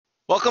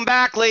Welcome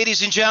back,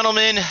 ladies and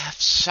gentlemen,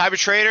 cyber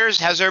traders.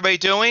 How's everybody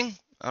doing?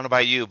 I don't know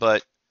about you,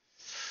 but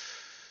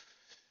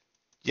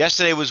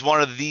yesterday was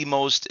one of the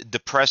most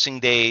depressing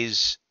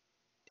days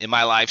in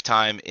my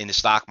lifetime in the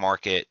stock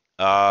market.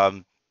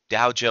 Dow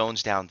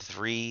Jones down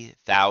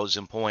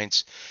 3,000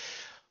 points.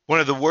 One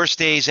of the worst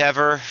days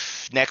ever,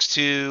 next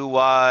to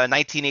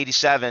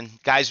 1987.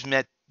 Guys,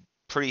 met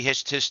pretty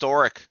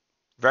historic,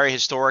 very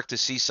historic to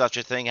see such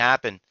a thing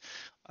happen.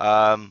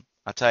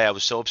 I'll tell you, I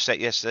was so upset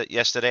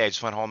yesterday. I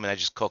just went home and I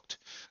just cooked.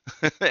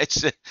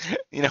 It's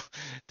you know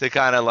to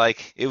kind of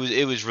like it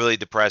was really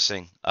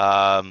depressing.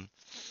 I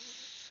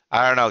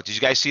don't know. Did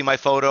you guys see my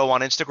photo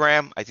on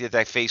Instagram? I think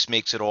that face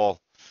makes it all.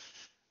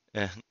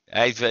 Eh,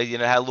 I've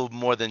had a little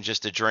more than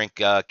just a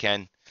drink,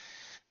 Ken.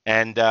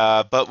 And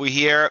but we're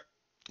here.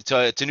 It's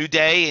a new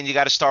day, and you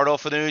got to start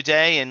off with a new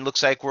day. And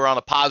looks like we're on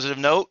a positive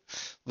note.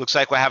 Looks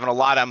like we're having a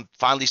lot. I'm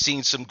finally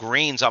seeing some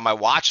greens on my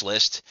watch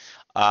list.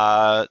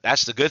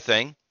 That's the good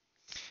thing.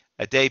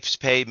 A day's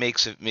pay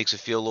makes it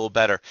feel a little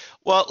better.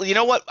 Well, you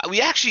know what?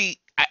 I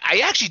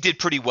actually did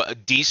pretty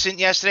decent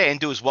yesterday. I didn't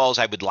do as well as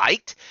I would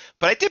liked,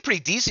 but I did pretty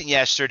decent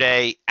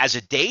yesterday as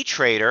a day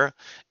trader.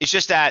 It's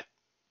just that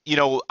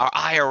our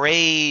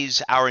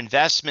IRAs, our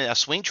investment, our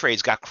swing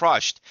trades got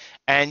crushed,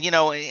 and you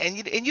don't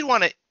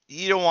want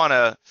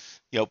to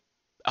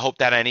hope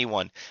that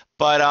anyone.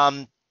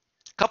 But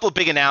couple of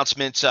big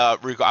announcements I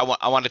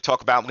want to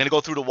talk about. I'm going to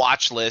go through the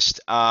watch list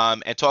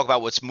and talk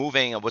about what's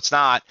moving and what's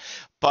not.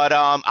 But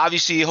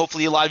obviously,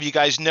 hopefully, a lot of you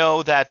guys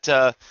know that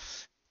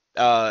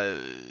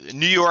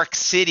New York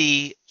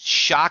City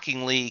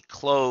shockingly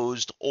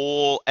closed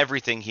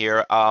everything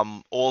here.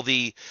 All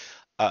the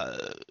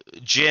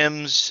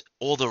gyms,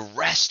 all the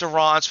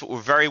restaurants, what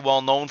we're very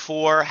well known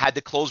for, had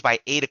to close by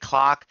 8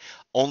 o'clock,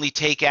 only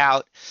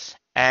takeout.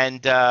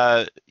 And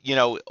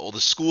all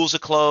the schools are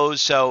closed,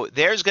 so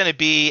there's going to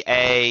be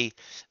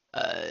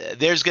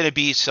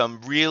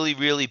some really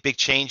really big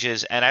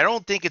changes, and I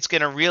don't think it's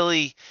going to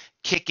really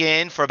kick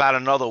in for about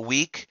another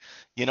week.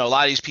 A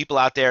lot of these people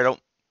out there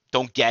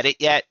don't get it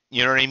yet.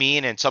 You know what I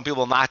mean? And some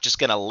people are not just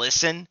going to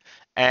listen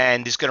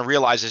and just going to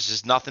realize there's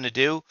just nothing to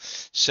do.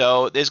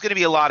 So there's going to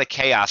be a lot of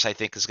chaos, I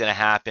think, is going to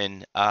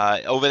happen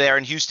over there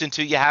in Houston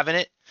too. You having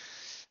it?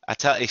 I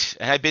tell you,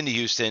 I've been to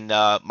Houston,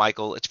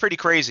 Michael. It's pretty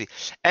crazy,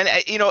 and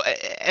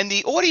and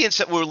the audience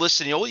that we're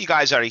listening, all you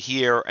guys out of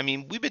here. I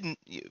mean, we've been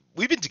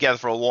together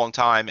for a long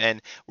time,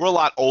 and we're a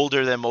lot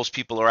older than most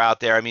people are out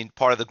there. I mean,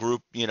 part of the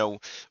group,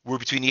 we're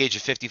between the age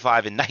of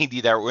 55 and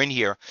 90 that we're in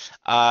here.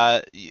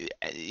 The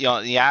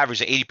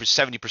average, 80%,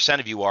 70%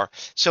 of you are.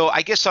 So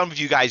I guess some of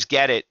you guys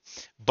get it,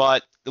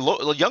 but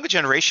the younger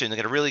generation,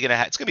 it's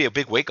going to be a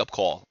big wake up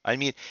call. I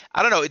mean,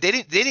 I don't know.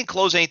 They didn't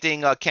close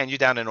anything. Ken, you're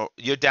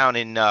down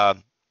in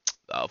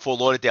Fort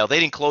Lauderdale. They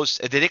didn't close.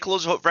 Did they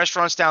close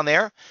restaurants down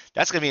there?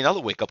 That's going to be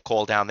another wake-up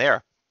call down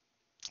there.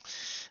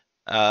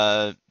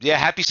 Yeah,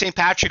 happy St.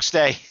 Patrick's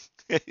Day.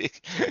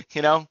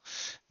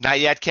 Not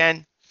yet,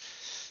 Ken.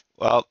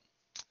 Well,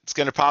 it's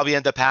going to probably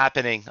end up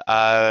happening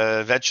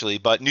eventually.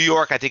 But New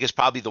York, I think, is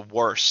probably the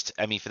worst.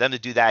 I mean, for them to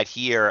do that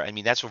here, I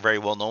mean, that's what we're very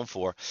well known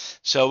for.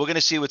 So we're going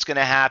to see what's going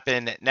to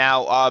happen.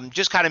 Now,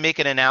 just kind of make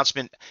an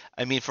announcement.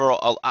 I mean, for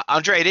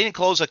Andre, they didn't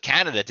close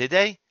Canada, did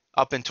they?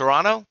 Up in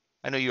Toronto?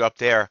 I know you're up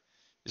there.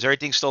 Is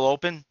everything still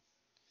open?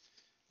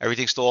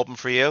 Everything's still open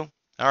for you?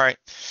 All right.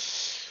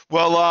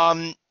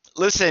 Well,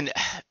 listen,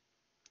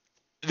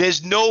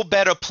 there's no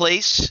better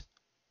place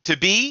to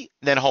be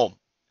than home.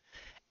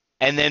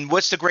 And then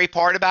what's the great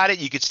part about it?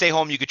 You could stay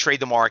home, you could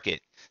trade the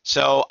market.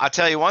 So I'll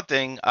tell you one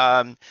thing,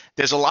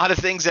 there's a lot of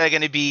things that are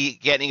going to be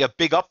getting a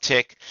big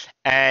uptick,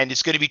 and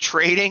it's going to be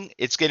trading.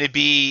 It's going to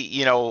be,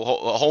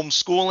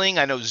 homeschooling.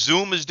 I know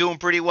Zoom is doing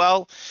pretty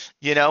well,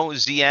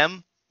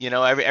 ZM.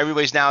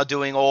 Everybody's now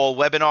doing all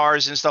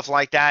webinars and stuff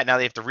like that. Now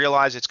they have to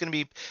realize it's going to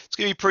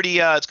be pretty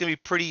a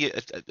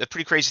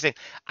pretty crazy thing.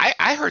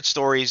 I heard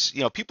stories,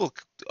 people,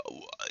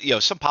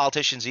 some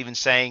politicians even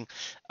saying,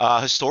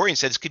 historians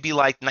said this could be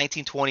like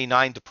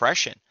 1929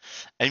 depression.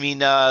 I mean,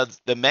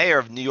 the mayor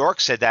of New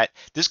York said that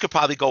this could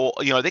probably go,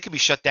 they could be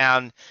shut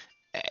down,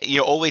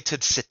 all the way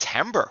to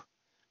September.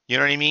 You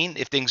know what I mean?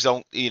 If things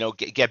don't,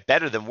 get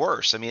better than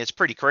worse. I mean, it's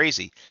pretty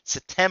crazy.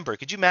 September,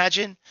 could you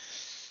imagine?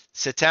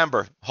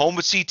 September, home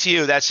with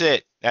CTU. That's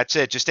it. That's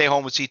it. Just stay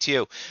home with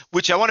CTU.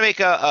 Which I want to make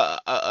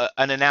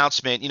an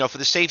announcement. For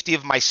the safety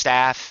of my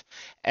staff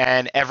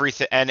and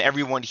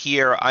everyone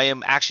here, I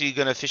am actually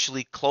going to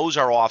officially close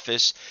our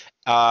office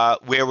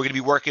where we're going to be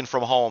working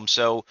from home.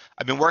 So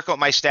I've been working with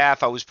my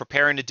staff. I was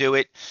preparing to do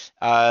it.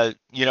 I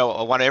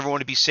want everyone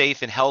to be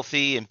safe and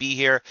healthy and be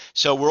here.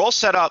 So we're all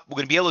set up. We're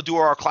going to be able to do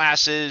our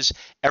classes.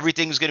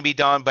 Everything's going to be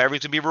done, but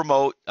everything's going to be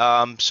remote.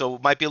 So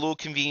it might be a little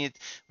convenient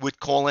with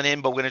calling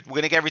in, but we're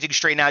going to get everything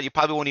straightened out. You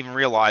probably won't even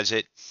realize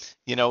it,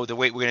 the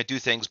way we're going to do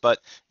things. But,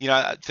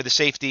 for the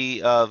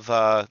safety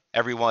of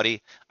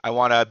everybody, I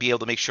want to be able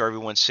to make sure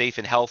everyone's safe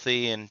and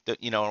healthy, and I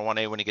don't want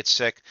anyone to get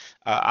sick.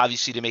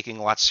 Obviously, they're making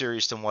a lot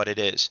serious than what it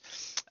is.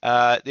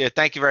 Yeah,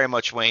 thank you very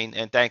much, Wayne,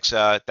 and thanks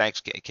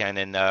Ken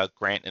and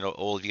Grant and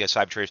all of you guys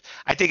cyber traders.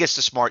 I think it's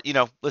the smart.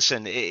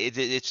 Listen,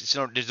 it's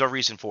no, there's no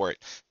reason for it.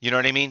 You know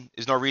what I mean?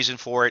 There's no reason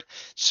for it.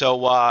 So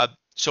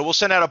we'll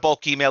send out a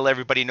bulk email. Let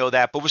everybody know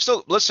that. But we're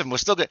still listen. We're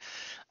still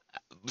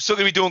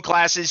gonna be doing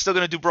classes. Still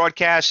gonna do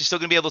broadcasts. You're still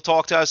gonna be able to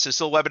talk to us. There's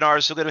still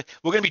webinars.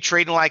 We're gonna be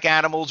trading like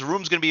animals. The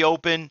room's gonna be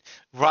open.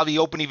 Probably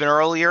open even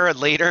earlier and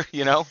later.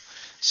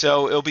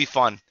 So it'll be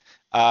fun.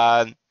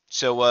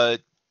 So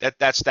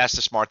that's the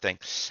smart thing.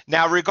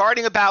 Now,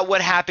 regarding about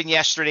what happened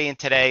yesterday and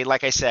today,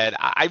 like I said,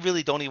 I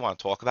really don't even want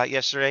to talk about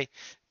yesterday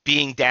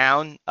being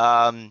down.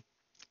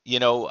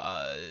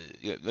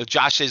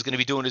 Josh is going to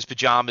be doing his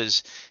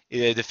pajamas,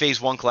 the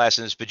phase one class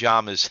in his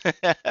pajamas.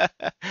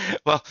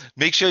 Well,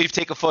 make sure you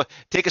take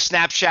a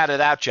snapshot of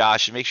that,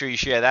 Josh, and make sure you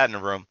share that in the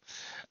room.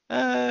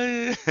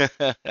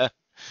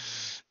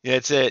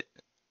 That's it.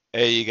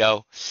 There you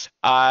go.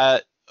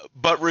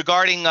 But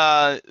regarding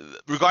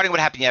what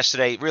happened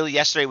yesterday, really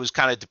yesterday was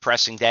kind of a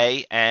depressing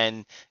day,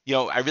 and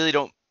I really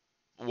don't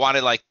want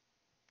to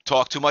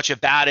talk too much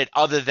about it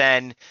other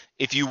than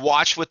if you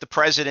watch what the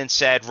president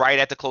said right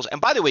at the close.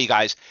 And by the way,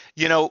 guys,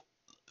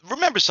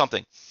 remember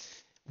something.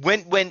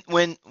 When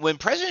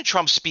President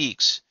Trump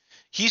speaks,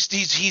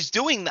 he's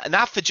doing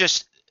not for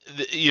just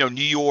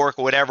New York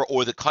or whatever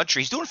or the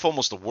country. He's doing it for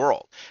almost the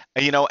world.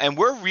 And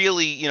we're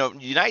really, the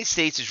United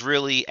States is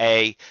really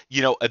a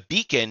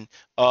beacon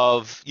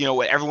of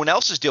what everyone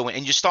else is doing,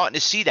 and you're starting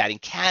to see that in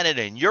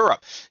Canada and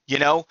Europe,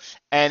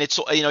 and it's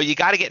you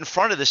got to get in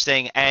front of this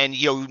thing. And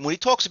when he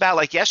talks about,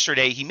 like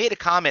yesterday, he made a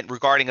comment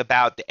regarding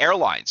about the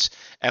airlines,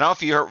 and I don't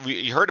know if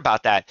you heard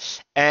about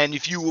that. And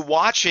if you were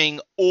watching,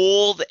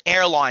 all the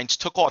airlines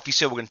took off. He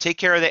said, we're going to take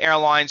care of the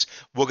airlines,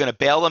 we're going to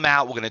bail them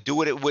out, we're going to do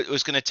what it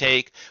was going to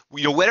take,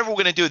 whatever we're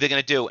going to do, they're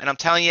going to do. And I'm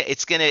telling you, they're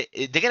going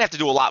to have to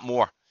do a lot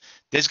more.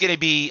 There's going to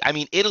be,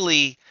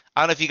 Italy,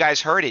 I don't know if you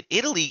guys heard it.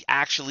 Italy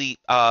actually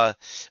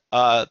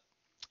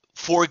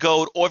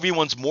foregoed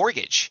everyone's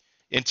mortgage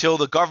until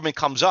the government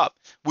comes up,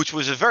 which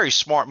was a very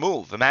smart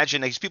move.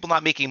 Imagine these people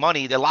not making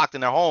money, they're locked in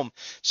their home,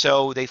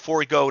 so they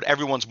foregoed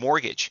everyone's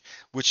mortgage,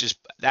 which is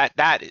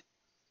that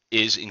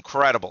is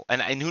incredible.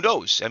 And who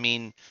knows?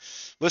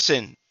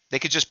 Listen, they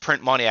could just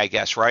print money, I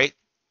guess, right?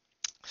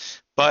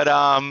 But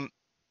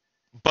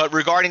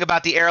regarding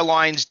about the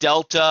airlines,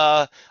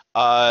 Delta,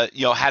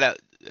 had a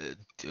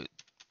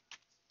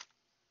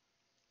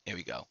here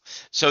we go.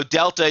 So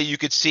Delta, you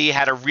could see,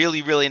 had a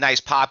really, really nice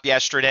pop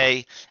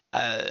yesterday.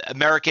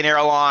 American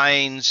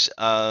Airlines,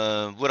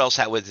 what else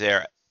was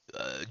there?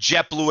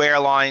 JetBlue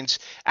Airlines.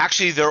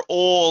 Actually, they're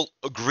all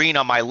green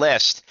on my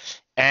list.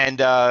 And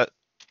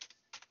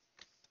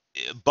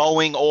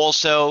Boeing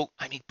also.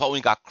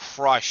 Boeing got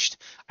crushed.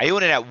 I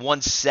owned it at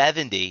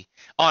 170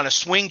 on a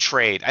swing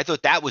trade. I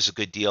thought that was a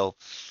good deal.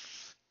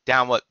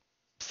 Down, what,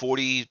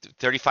 40,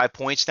 35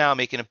 points now,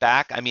 making it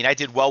back. I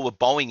did well with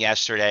Boeing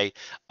yesterday.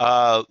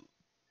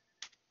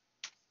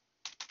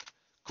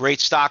 Great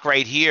stock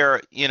right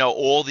here.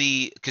 All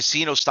the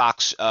casino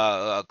stocks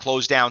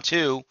closed down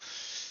too.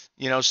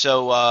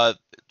 So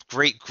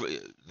great.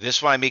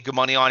 This one I made good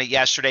money on it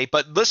yesterday.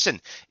 But listen,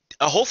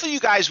 hopefully you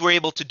guys were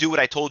able to do what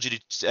I told you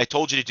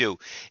to do.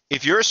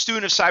 If you're a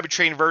student of Cyber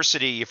Trade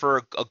University, if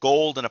you're a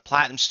gold and a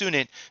platinum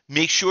student,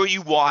 make sure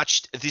you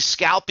watched the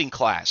scalping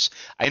class.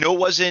 I know it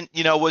wasn't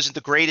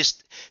the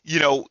greatest,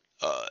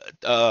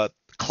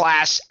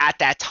 class at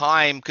that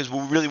time because we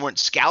really weren't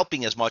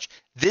scalping as much.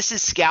 This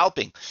is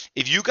scalping.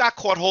 If you got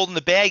caught holding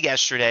the bag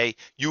yesterday,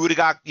 you would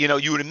have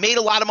made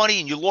a lot of money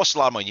and you lost a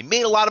lot of money. You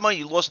made a lot of money,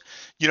 you lost,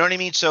 you know what I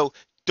mean? So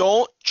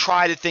don't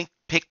try to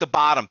pick the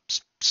bottom.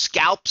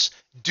 Scalps,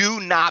 do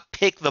not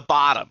pick the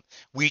bottom.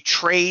 We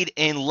trade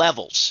in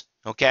levels.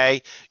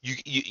 Okay,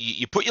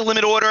 you put your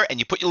limit order and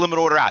you put your limit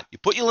order out. You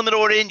put your limit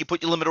order in, you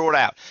put your limit order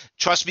out.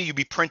 Trust me, you'll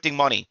be printing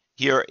money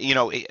here,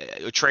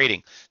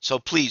 trading. So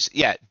please,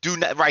 do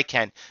not, right,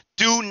 Ken,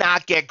 do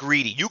not get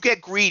greedy. You get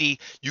greedy,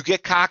 you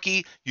get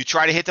cocky, you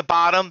try to hit the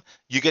bottom,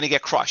 you're gonna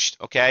get crushed.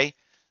 Okay,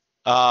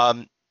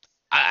 I'll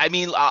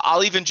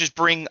even just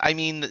bring,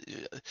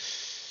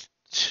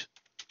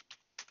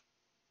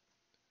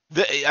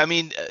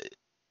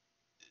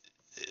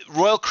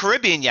 Royal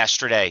Caribbean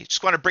yesterday.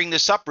 Just want to bring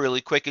this up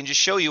really quick and just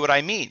show you what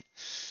I mean.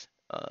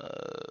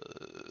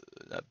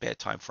 Not bad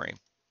time frame.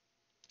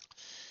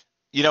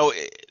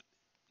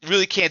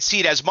 Really can't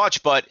see it as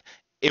much, but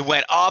it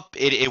went up.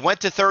 It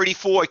went to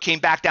 34. It came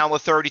back down to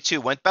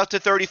 32. Went up to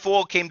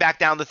 34. Came back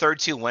down to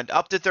 32. Went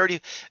up to 30.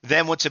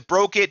 Then once it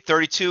broke it,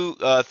 32,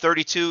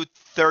 32,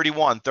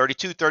 31,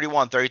 32,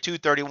 31, 32,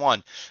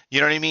 31. You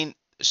know what I mean?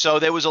 So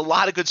there was a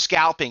lot of good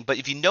scalping, but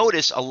if you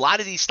notice, a lot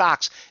of these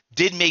stocks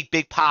did make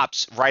big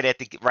pops right out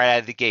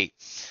of the gate.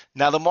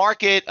 Now the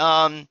market's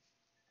up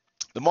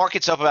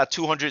about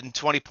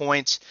 220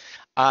 points.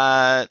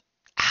 How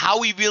are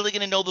we really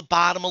going to know the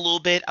bottom a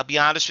little bit? I'll be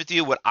honest with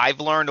you. What I've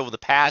learned over the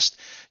past,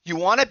 you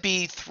want to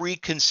be 3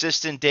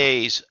 consistent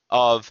days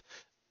of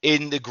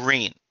in the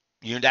green.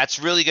 That's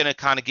really going to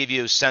kind of give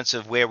you a sense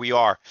of where we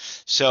are.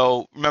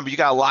 So remember, you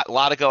got a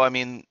lot to go.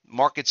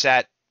 Market's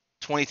at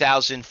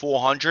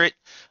 20,400.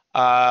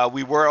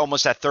 We were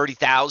almost at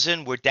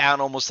 30,000. We're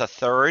down almost a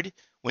third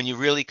when you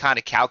really kind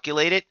of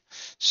calculate it.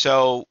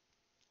 So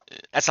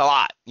that's a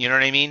lot. You know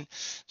what I mean?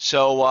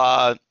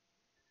 So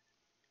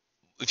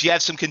if you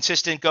have some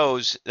consistent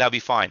goes, that'll be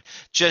fine.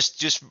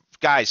 Just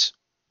guys,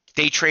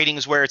 day trading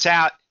is where it's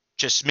at.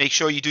 Just make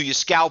sure you do your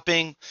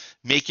scalping,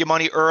 make your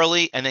money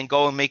early, and then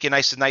go and make a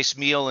nice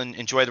meal and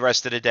enjoy the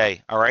rest of the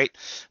day. All right.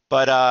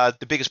 But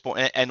the biggest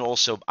point, and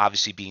also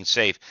obviously being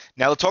safe.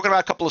 Now we're talking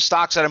about a couple of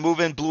stocks that are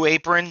moving. Blue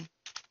Apron.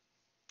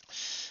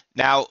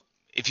 Now,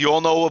 if you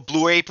all know what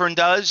Blue Apron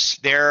does,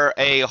 they're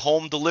a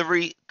home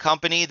delivery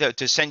company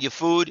to send you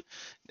food.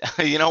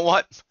 You know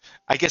what?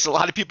 I guess a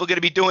lot of people are going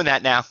to be doing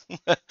that now.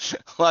 A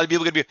lot of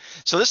people are going to be.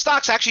 So this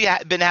stock's actually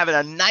been having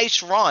a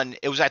nice run.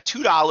 It was at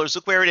 $2.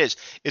 Look where it is.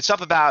 It's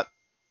up about,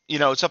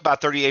 it's up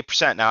about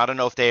 38% now. I don't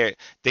know if they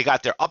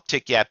got their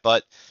uptick yet,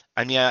 but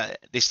I mean,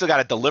 they still got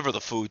to deliver the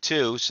food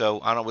too.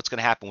 So I don't know what's going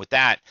to happen with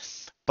that.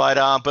 But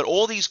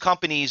all these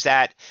companies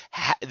that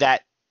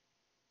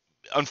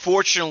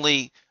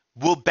unfortunately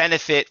will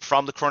benefit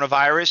from the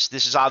coronavirus.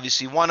 This is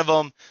obviously one of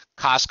them.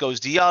 Costco's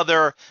the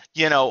other.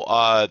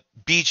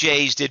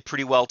 BJ's did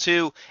pretty well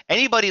too.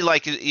 Anybody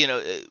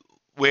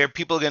where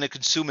people are going to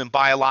consume and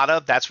buy a lot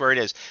of, that's where it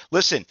is.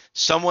 Listen,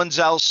 someone's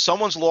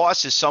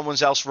loss is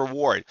someone's else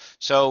reward.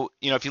 So,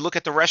 if you look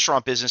at the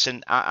restaurant business,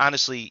 and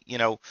honestly,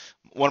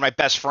 one of my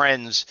best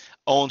friends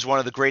owns one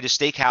of the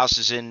greatest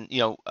steakhouses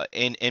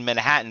in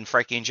Manhattan,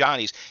 Frankie and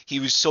Johnny's.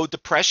 He was so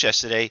depressed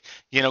yesterday,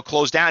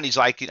 closed down. He's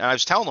like, I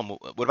was telling him,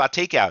 what about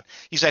takeout?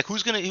 He's like,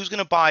 who's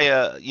gonna buy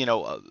a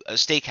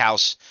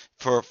steakhouse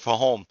for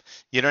home?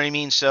 You know what I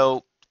mean?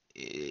 So,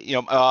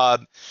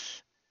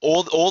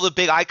 all the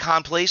big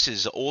icon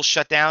places all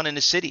shut down in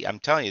the city. I'm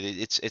telling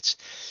you,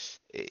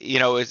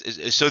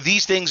 so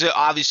these things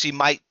obviously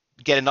might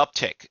get an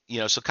uptick.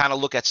 So kind of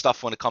look at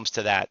stuff when it comes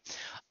to that.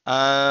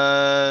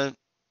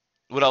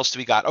 What else do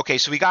we got? Okay,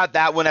 so we got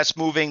that one that's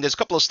moving. There's a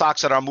couple of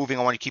stocks that are moving.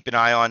 I want to keep an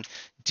eye on.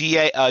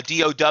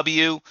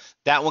 DOW,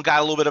 that one got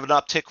a little bit of an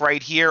uptick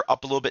right here,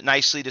 up a little bit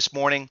nicely this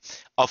morning,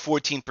 up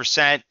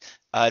 14%.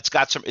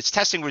 It's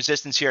testing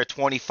resistance here at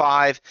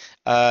 25.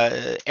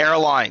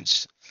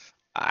 Airlines.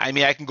 I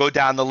mean, I can go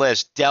down the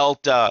list.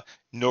 Delta,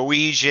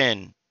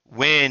 Norwegian,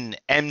 WYNN,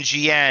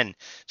 MGN.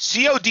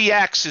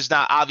 CODX is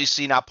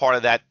obviously not part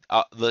of that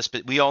list,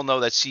 but we all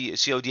know that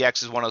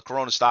CODX is one of the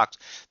Corona stocks.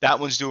 That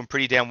one's doing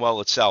pretty damn well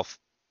itself.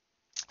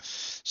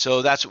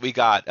 So that's what we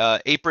got.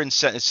 APRN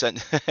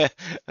sent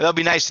that'll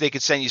be nice if they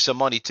could send you some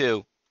money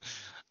too.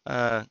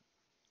 William,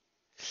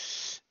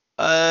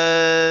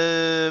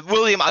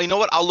 you know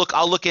what?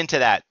 I'll look into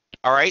that.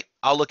 All right,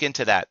 I'll look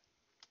into that.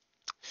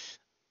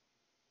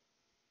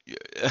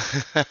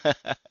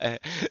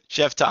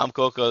 Chef Tom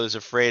Coco is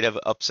afraid of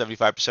up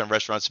 75%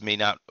 restaurants may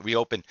not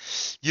reopen.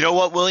 You know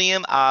what,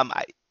 William?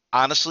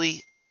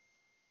 Honestly,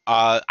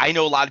 I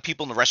know a lot of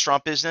people in the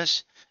restaurant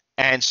business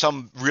and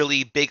some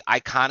really big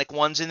iconic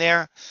ones in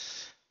there.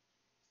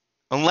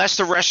 Unless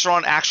the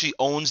restaurant actually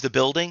owns the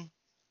building,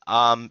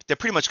 they're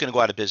pretty much going to go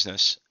out of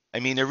business.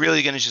 I mean, they're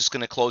really just going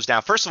to close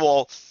down. First of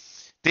all,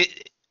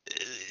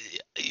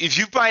 if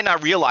you might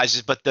not realize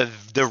this, but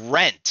the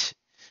rent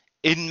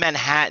in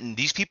Manhattan,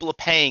 these people are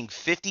paying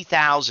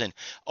 $50,000,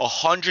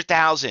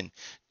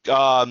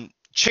 $100,000.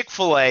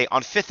 Chick-fil-A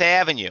on Fifth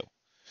Avenue,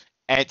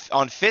 and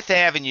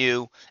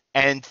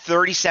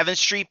 37th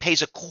Street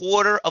pays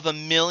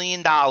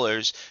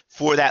 $250,000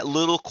 for that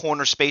little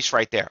corner space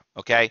right there.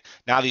 Okay,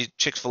 now the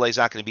Chick-fil-A is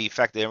not going to be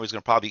affected. Everyone's going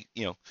to probably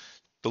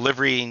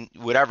delivery and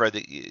whatever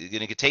you're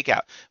going to get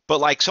takeout. But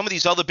like some of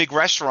these other big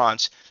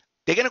restaurants,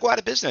 they're going to go out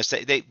of business.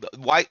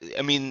 Why?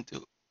 I mean,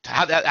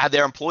 how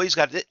their employees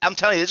got. I'm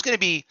telling you, it's going to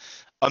be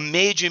a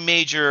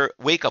major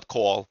wake up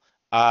call.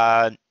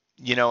 And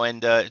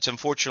it's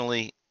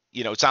unfortunately,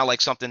 it's not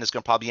like something that's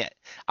going to probably. I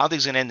don't think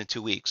it's going to end in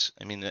 2 weeks.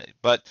 I mean,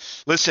 but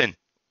listen,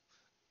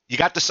 you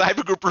got the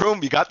cyber group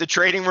room, you got the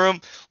trading room.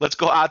 Let's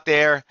go out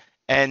there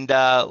and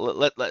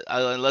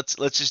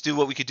let's just do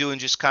what we could do and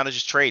just kind of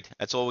just trade.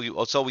 That's all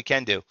we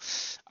can do.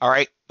 All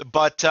right,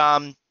 but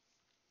I'm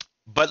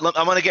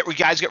gonna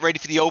get ready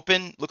for the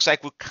open. Looks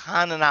like we're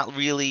kind of not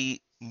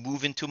really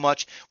moving too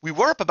much. We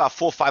were up about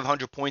 400 or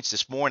 500 points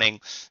this morning.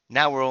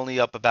 Now we're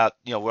only up about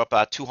we're up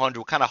about 200.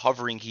 We're kind of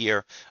hovering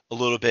here a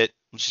little bit.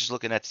 I'm just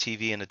looking at the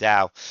TV and the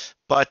Dow.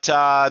 But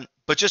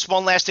just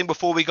one last thing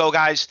before we go,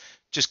 guys.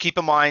 Just keep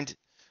in mind,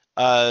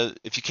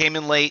 if you came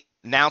in late,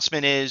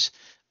 announcement is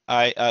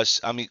I'm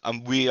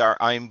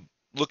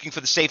looking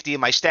for the safety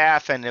of my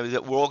staff, and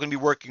we're all going to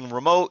be working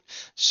remote.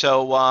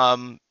 So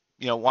want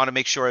to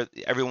make sure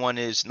everyone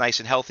is nice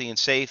and healthy and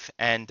safe.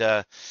 And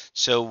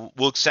so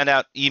we'll send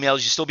out emails.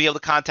 You still be able to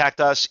contact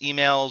us,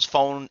 emails,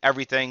 phone,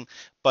 everything.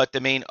 But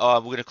we're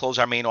going to close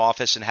our main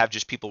office and have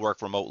just people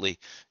work remotely,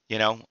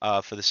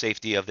 for the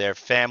safety of their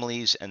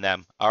families and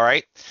them. All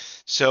right.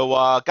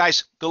 So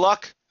guys, good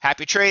luck.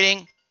 Happy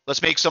trading.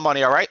 Let's make some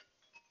money. All right.